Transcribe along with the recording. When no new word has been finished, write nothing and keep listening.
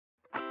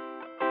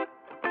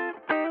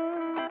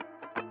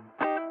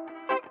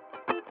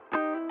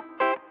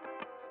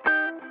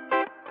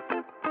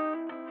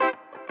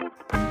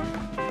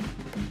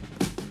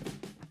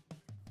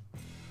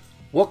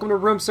Welcome to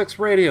Room 6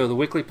 Radio, the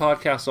weekly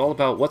podcast all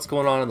about what's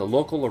going on in the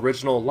local,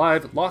 original,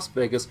 live Las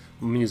Vegas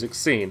music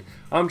scene.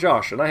 I'm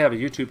Josh, and I have a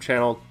YouTube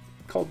channel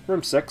called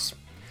Room 6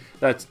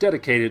 that's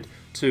dedicated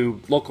to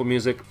local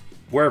music,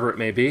 wherever it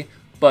may be,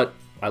 but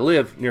I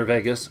live near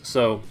Vegas,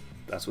 so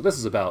that's what this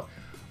is about.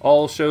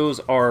 All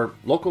shows are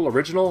local,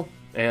 original,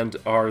 and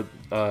are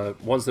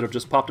ones that have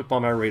just popped up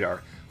on my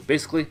radar.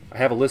 Basically, I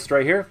have a list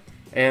right here,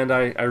 and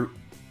I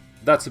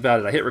that's about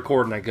it. I hit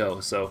record and I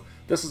go, so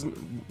this is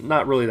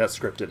not really that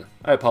scripted.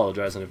 I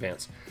apologize in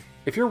advance.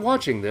 If you're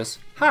watching this,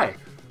 hi!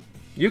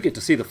 You get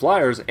to see the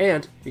flyers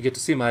and you get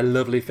to see my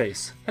lovely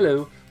face.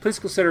 Hello. Please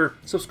consider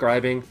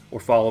subscribing or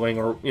following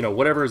or,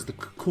 whatever is the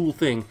cool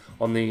thing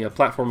on the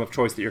platform of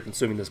choice that you're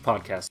consuming this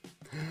podcast.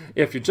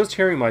 If you're just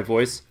hearing my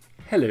voice,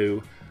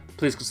 hello.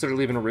 Please consider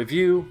leaving a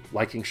review,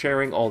 liking,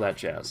 sharing, all that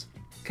jazz.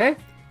 Okay?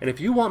 And if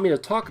you want me to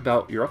talk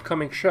about your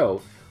upcoming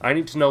show, I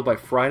need to know by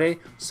Friday,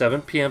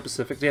 7 p.m.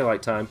 Pacific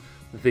Daylight Time,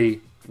 the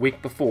week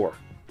before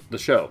the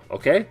show,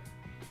 okay?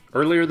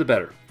 Earlier the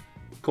better.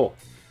 Cool.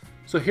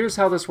 So here's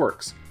how this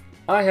works.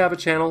 I have a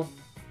channel.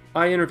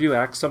 I interview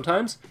acts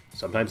sometimes.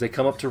 Sometimes they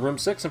come up to Room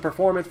 6 and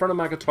perform in front of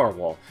my guitar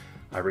wall.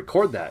 I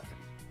record that.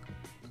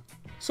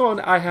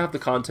 So I have the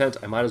content,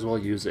 I might as well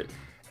use it.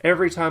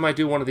 Every time I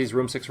do one of these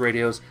Room 6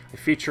 radios, I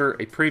feature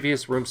a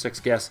previous Room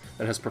 6 guest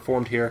that has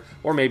performed here,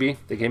 or maybe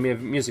they gave me a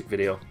music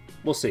video.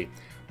 We'll see.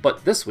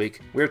 But this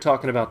week, we're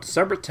talking about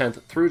December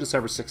 10th through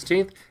December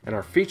 16th, and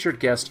our featured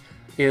guest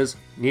is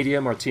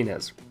NIDIA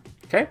Martinez.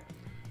 Okay?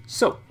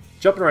 So,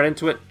 jumping right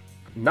into it,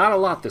 not a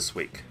lot this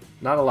week.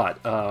 Not a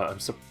lot. I'm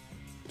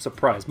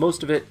surprised.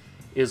 Most of it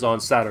is on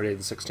Saturday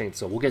the 16th,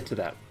 so we'll get to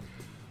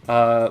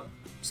that.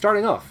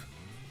 Starting off,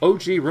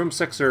 OG Room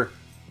 6er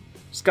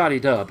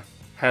Scotty Dub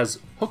has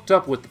hooked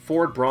up with the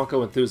Ford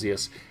Bronco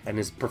enthusiasts and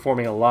is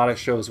performing a lot of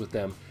shows with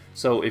them.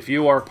 So if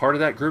you are part of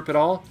that group at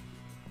all,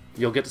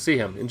 you'll get to see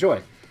him.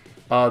 Enjoy.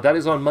 That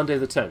is on Monday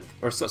the 10th,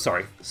 or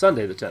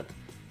Sunday the 10th.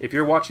 If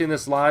you're watching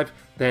this live,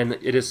 then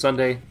it is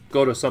Sunday.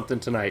 Go to something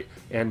tonight.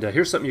 And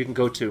here's something you can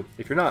go to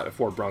if you're not a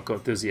Ford Bronco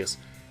enthusiast.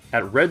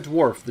 At Red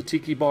Dwarf, the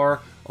Tiki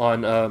Bar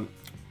on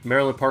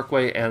Maryland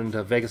Parkway and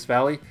Vegas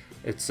Valley,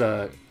 it's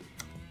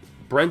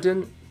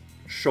Brendan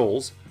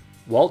Scholes,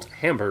 Walt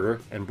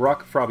Hamburger, and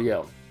Brock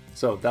Frabiel.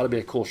 So that'll be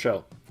a cool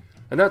show.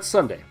 And that's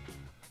Sunday.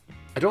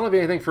 I don't have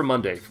anything for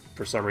Monday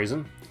for some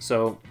reason.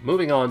 So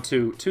moving on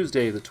to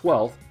Tuesday the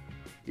 12th.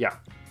 Yeah,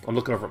 I'm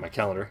looking over at my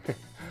calendar.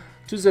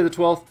 Tuesday the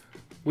 12th,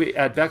 we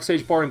at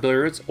Backstage Bar and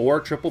Billiards, or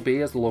Triple B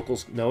as the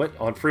locals know it,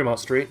 on Fremont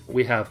Street,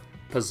 we have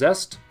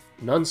Possessed,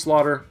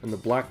 Nunslaughter, and the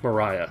Black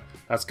Mariah.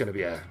 That's going to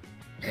be a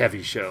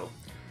heavy show.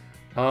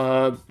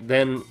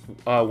 Then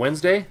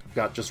Wednesday,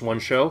 got just one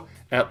show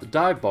at the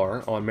Dive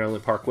Bar on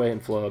Maryland Parkway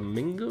and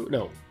Flamingo.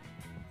 No.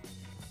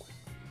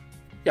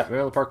 Yeah,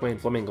 Maryland Parkway and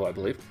Flamingo, I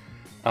believe.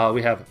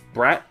 We have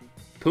Brat,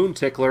 Poon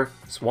Tickler,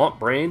 Swamp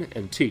Brain,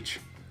 and Teach.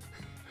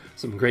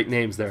 Some great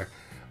names there.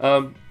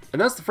 And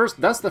that's the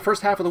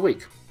first half of the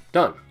week.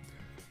 Done.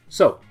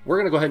 So, we're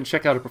going to go ahead and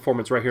check out a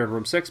performance right here in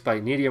Room 6 by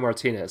NIDIA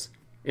Martinez.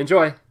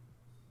 Enjoy!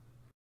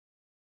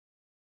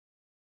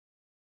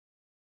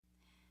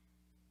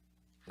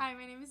 Hi,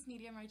 my name is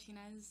NIDIA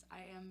Martinez.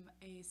 I am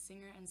a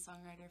singer and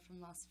songwriter from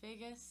Las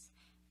Vegas,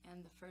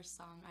 and the first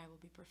song I will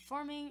be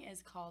performing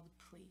is called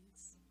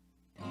Please.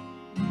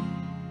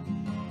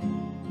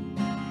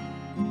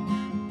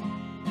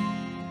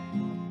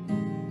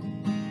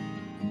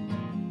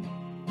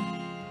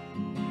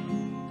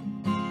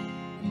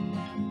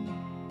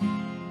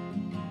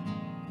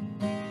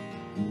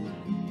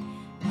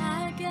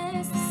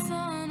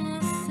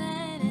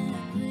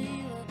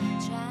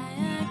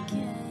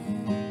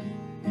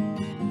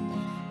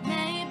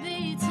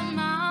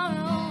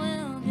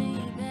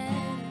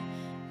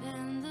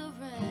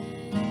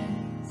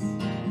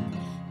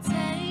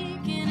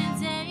 Taking a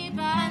day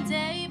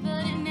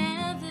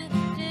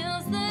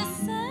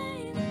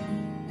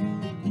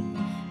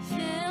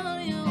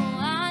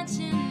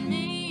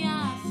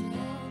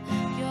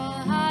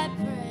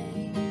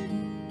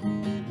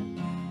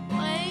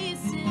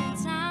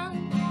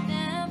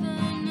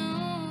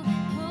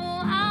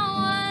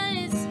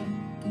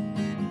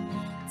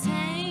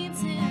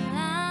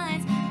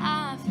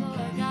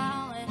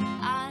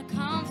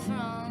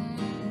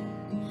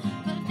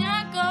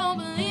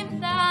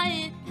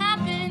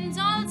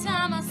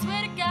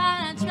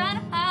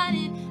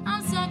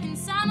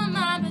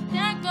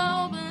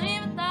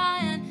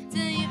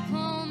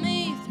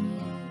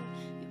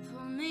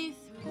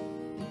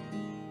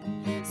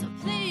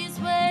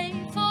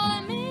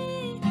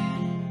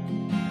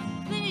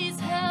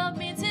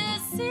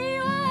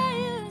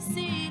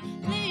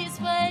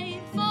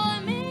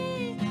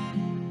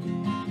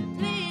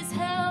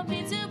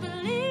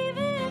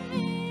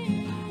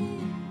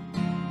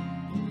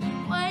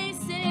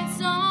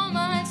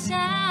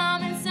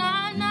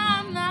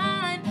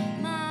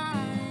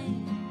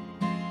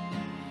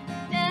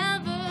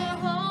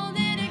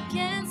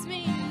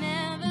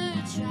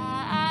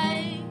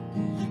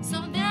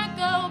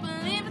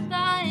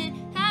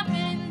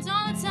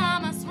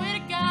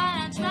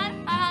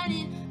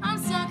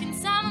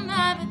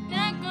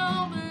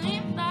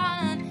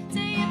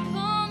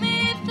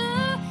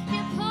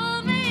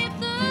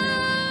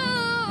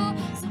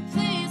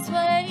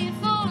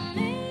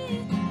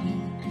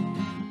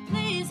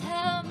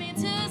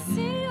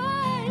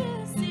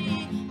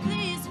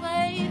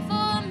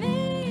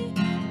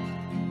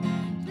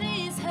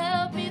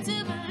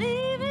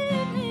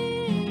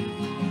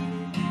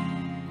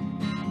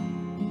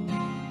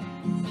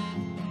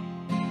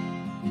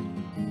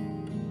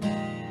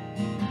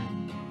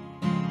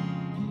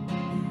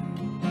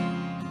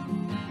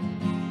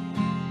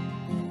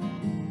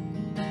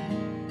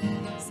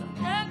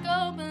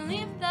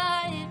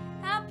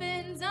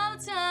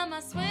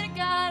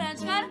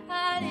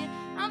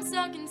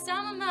stuck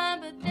inside my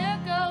mind, but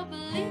there go,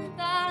 believe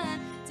that.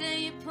 Till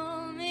you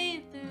pull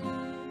me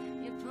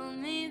through, you pull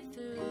me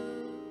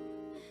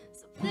through.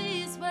 So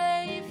please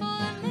wait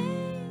for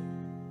me.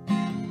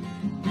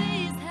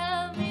 Please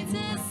help me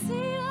to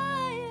see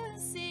what you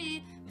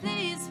see.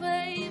 Please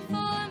wait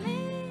for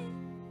me.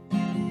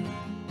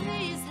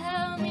 Please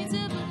help me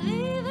to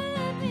believe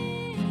in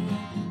me.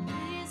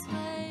 Please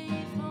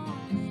wait for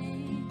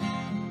me.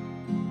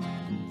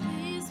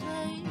 Please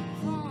wait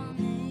for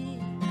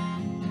me.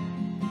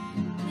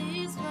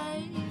 Please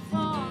wait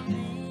for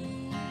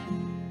me.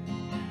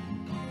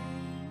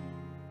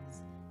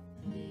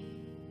 Please,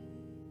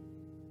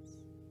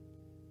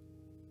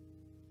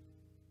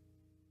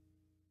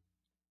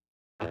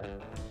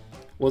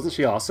 Wasn't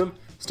she awesome?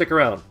 Stick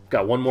around.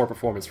 Got one more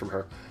performance from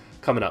her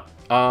coming up.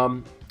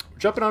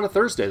 Jumping on a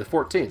Thursday, the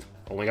 14th.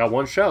 Only got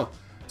one show.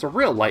 It's a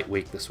real light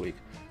week this week.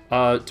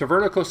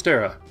 Taverna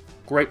Costera.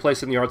 Great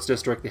place in the Arts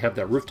District. They have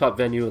their rooftop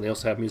venue, and they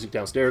also have music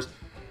downstairs.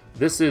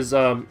 This is,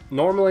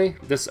 normally,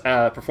 this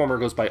performer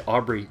goes by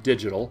Aubrey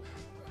Digital.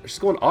 She's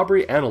going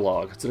Aubrey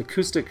Analog. It's an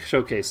acoustic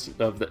showcase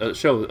of the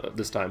show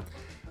this time.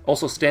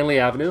 Also, Stanley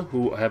Avenue,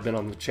 who have been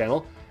on the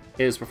channel,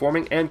 is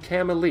performing, and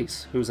Cam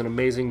Elise, who's an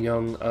amazing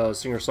young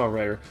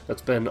singer-songwriter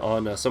that's been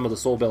on some of the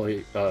Soul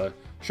Belly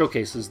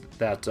showcases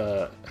that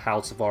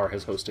Hal Savar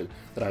has hosted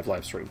that I've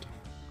live streamed.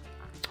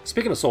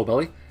 Speaking of Soul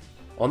Belly,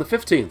 on the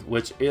 15th,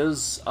 which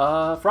is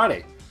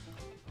Friday,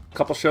 a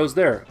couple shows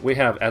there. We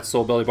have at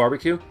Soul Belly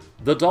Barbecue,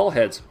 the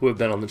Dollheads, who have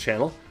been on the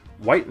channel,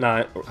 White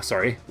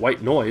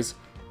Noise,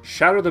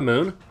 Shatter the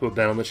Moon, who have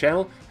been on the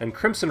channel, and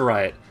Crimson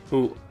Riot,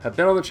 who have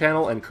been on the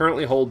channel and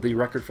currently hold the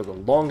record for the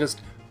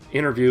longest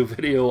interview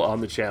video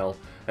on the channel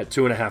at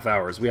 2.5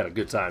 hours. We had a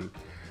good time.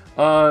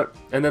 And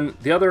then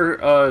the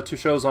other two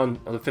shows on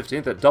the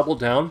 15th at Double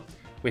Down,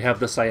 we have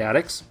the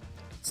Sciatics,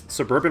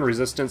 Suburban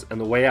Resistance,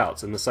 and the Way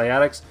Outs. And the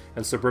Sciatics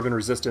and Suburban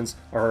Resistance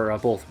are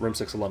both Room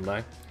 6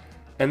 alumni.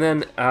 And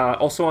then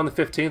also on the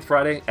 15th,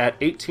 Friday, at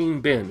 18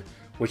 Bin,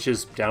 which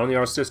is down in the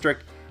Arts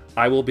District,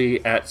 I will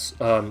be at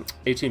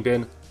 18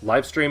 Bin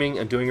live streaming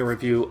and doing a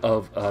review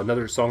of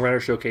another songwriter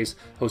showcase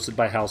hosted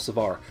by Hal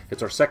Savar.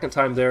 It's our second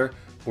time there.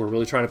 We're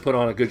really trying to put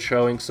on a good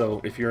showing, so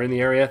if you're in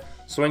the area,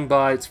 swing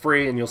by. It's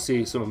free, and you'll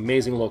see some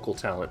amazing local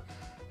talent.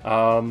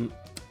 And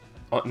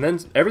then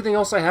everything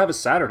else I have is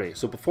Saturday.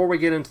 So before we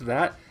get into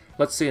that,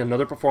 let's see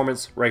another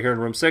performance right here in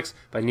Room 6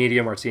 by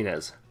NIDIA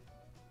Martinez.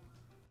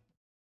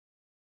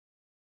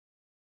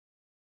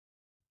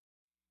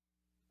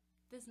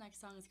 This next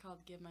song is called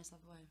Give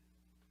Myself Away.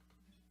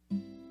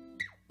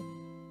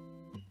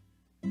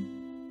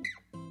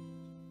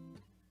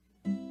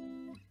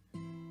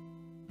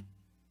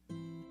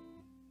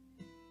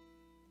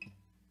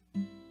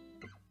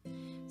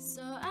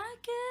 So I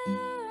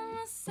give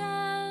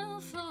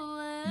myself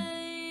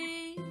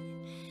away.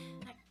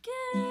 I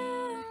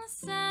give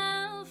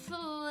myself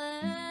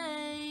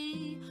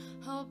away,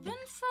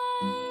 hoping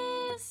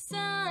for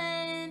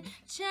some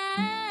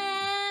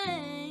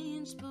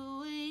change, but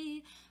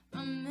we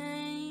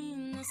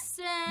remain the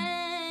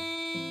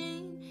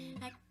same.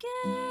 I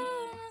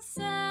give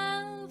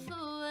myself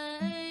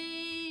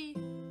away.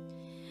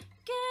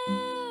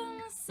 Give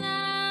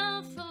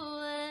myself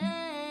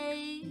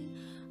away.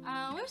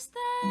 I wish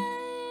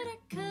that I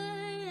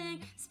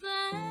could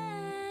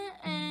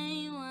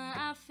explain when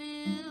I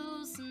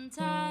feel some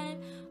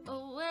time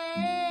away.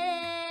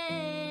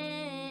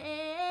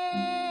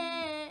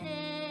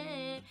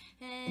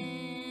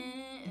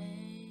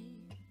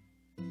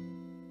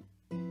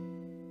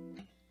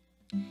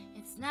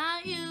 It's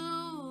not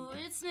you,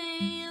 it's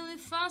me. We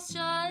fall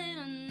short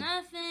of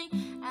nothing.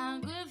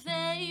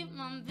 Aggravate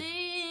my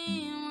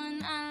being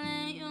when I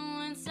let you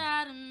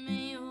inside of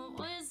me. What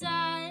was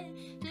I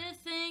to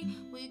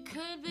think we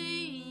could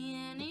be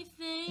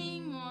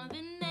anything more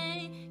than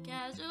a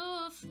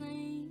casual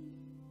fling?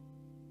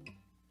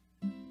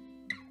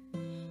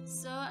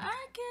 So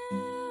I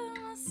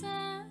give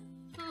myself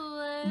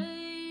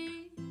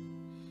away.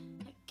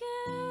 I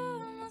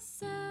give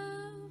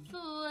myself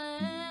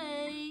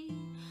away,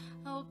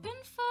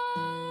 hoping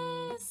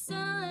for a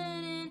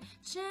sudden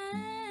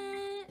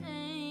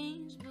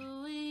change,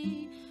 but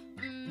we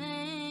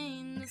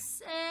remain the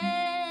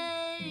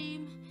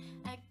same.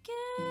 I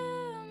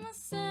give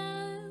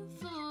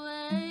myself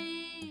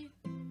away.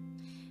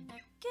 I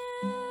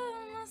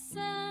give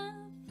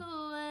myself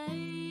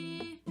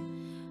away,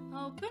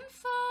 hoping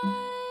for a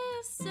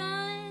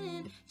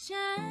sudden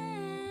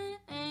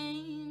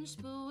change,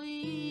 but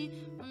we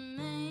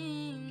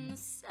remain the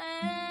same.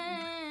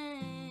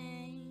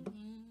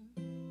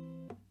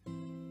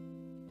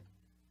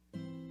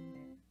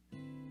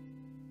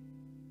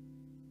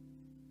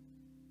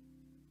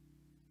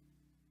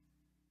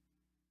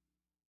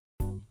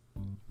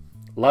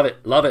 Love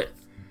it, love it.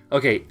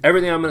 Okay,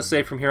 everything I'm going to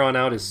say from here on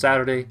out is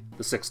Saturday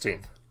the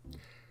 16th.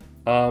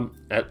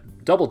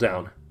 At Double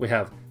Down, we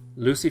have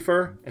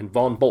Lucifer and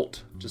Von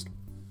Bolt. Just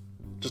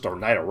a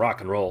night of rock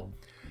and roll.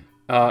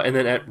 And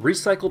then at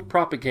Recycled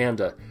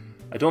Propaganda,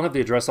 I don't have the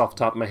address off the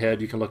top of my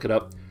head. You can look it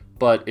up,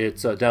 but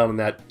it's down in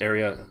that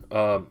area.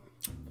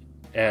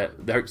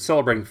 They're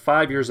celebrating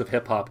 5 years of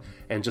hip-hop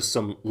and just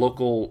some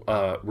local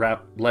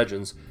rap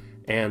legends.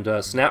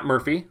 And Snap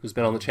Murphy, who's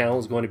been on the channel,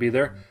 is going to be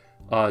there.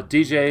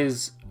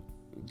 DJs,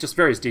 just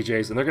various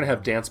DJs, and they're going to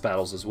have dance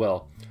battles as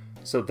well.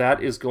 So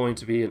that is going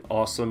to be an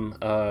awesome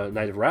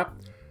night of rap.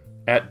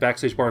 At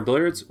Backstage Bar and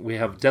Billiards, we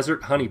have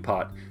Desert Honey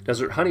Pot.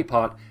 Desert Honey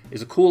Pot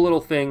is a cool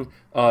little thing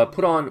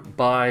put on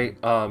by...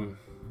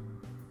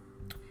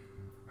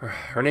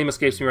 her name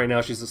escapes me right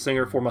now. She's the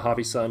singer for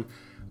Mojave Sun.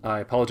 I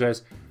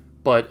apologize.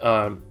 But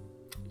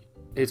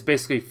it's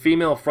basically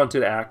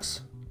female-fronted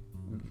acts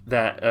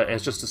that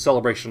it's just a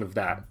celebration of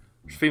that.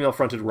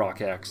 Female-fronted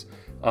rock acts.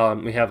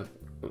 We have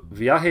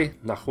Viaje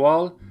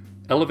Nahual,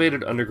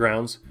 Elevated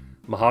Undergrounds,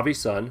 Mojave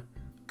Sun,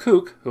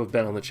 Kook, who have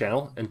been on the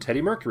channel, and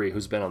Teddy Mercury,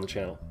 who's been on the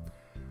channel.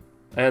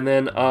 And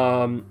then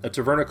at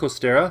Taverna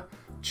Costera,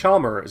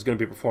 Chalmer is going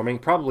to be performing,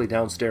 probably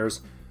downstairs.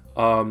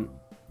 And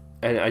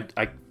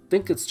I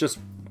think it's just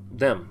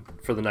them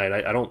for the night.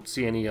 I don't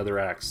see any other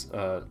acts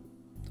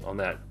on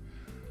that.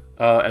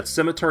 At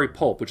Cemetery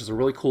Pulp, which is a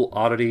really cool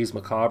oddities,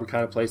 macabre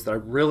kind of place that I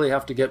really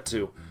have to get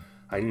to.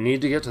 I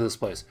need to get to this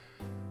place.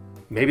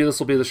 Maybe this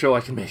will be the show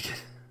I can make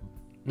it.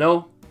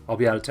 No, I'll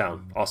be out of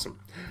town. Awesome.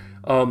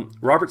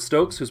 Robert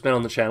Stokes, who's been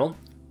on the channel,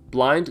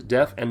 Blind,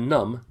 Deaf, and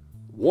Numb,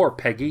 War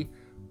Peggy,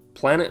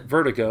 Planet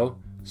Vertigo,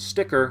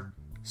 Sticker,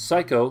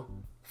 Psycho,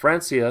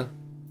 Francia,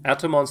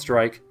 Atom on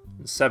Strike,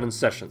 and 7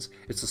 Sessions.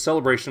 It's a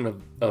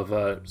celebration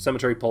of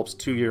Cemetery Pulp's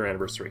 2-year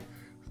anniversary.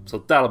 So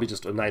that'll be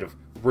just a night of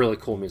really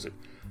cool music.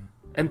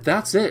 And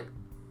that's it.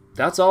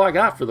 That's all I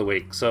got for the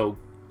week. So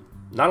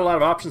not a lot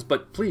of options,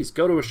 but please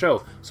go to a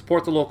show.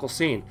 Support the local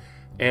scene.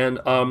 And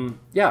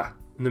yeah,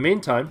 in the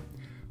meantime,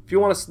 if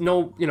you want to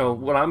know,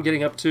 what I'm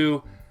getting up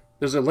to,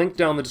 there's a link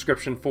down in the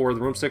description for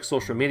the Room 6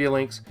 social media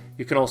links.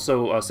 You can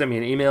also send me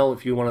an email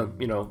if you want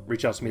to,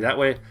 reach out to me that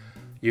way.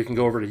 You can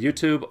go over to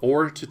YouTube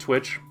or to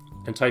Twitch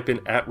and type in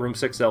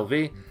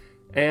 @Room6LV.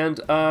 And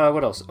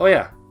what else? Oh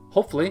yeah,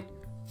 hopefully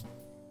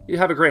you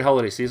have a great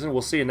holiday season.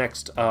 We'll see you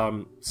next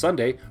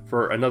Sunday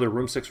for another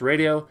Room 6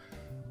 Radio.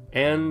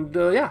 And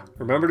yeah,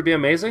 remember to be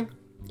amazing.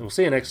 And we'll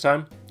see you next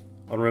time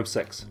on Room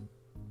 6.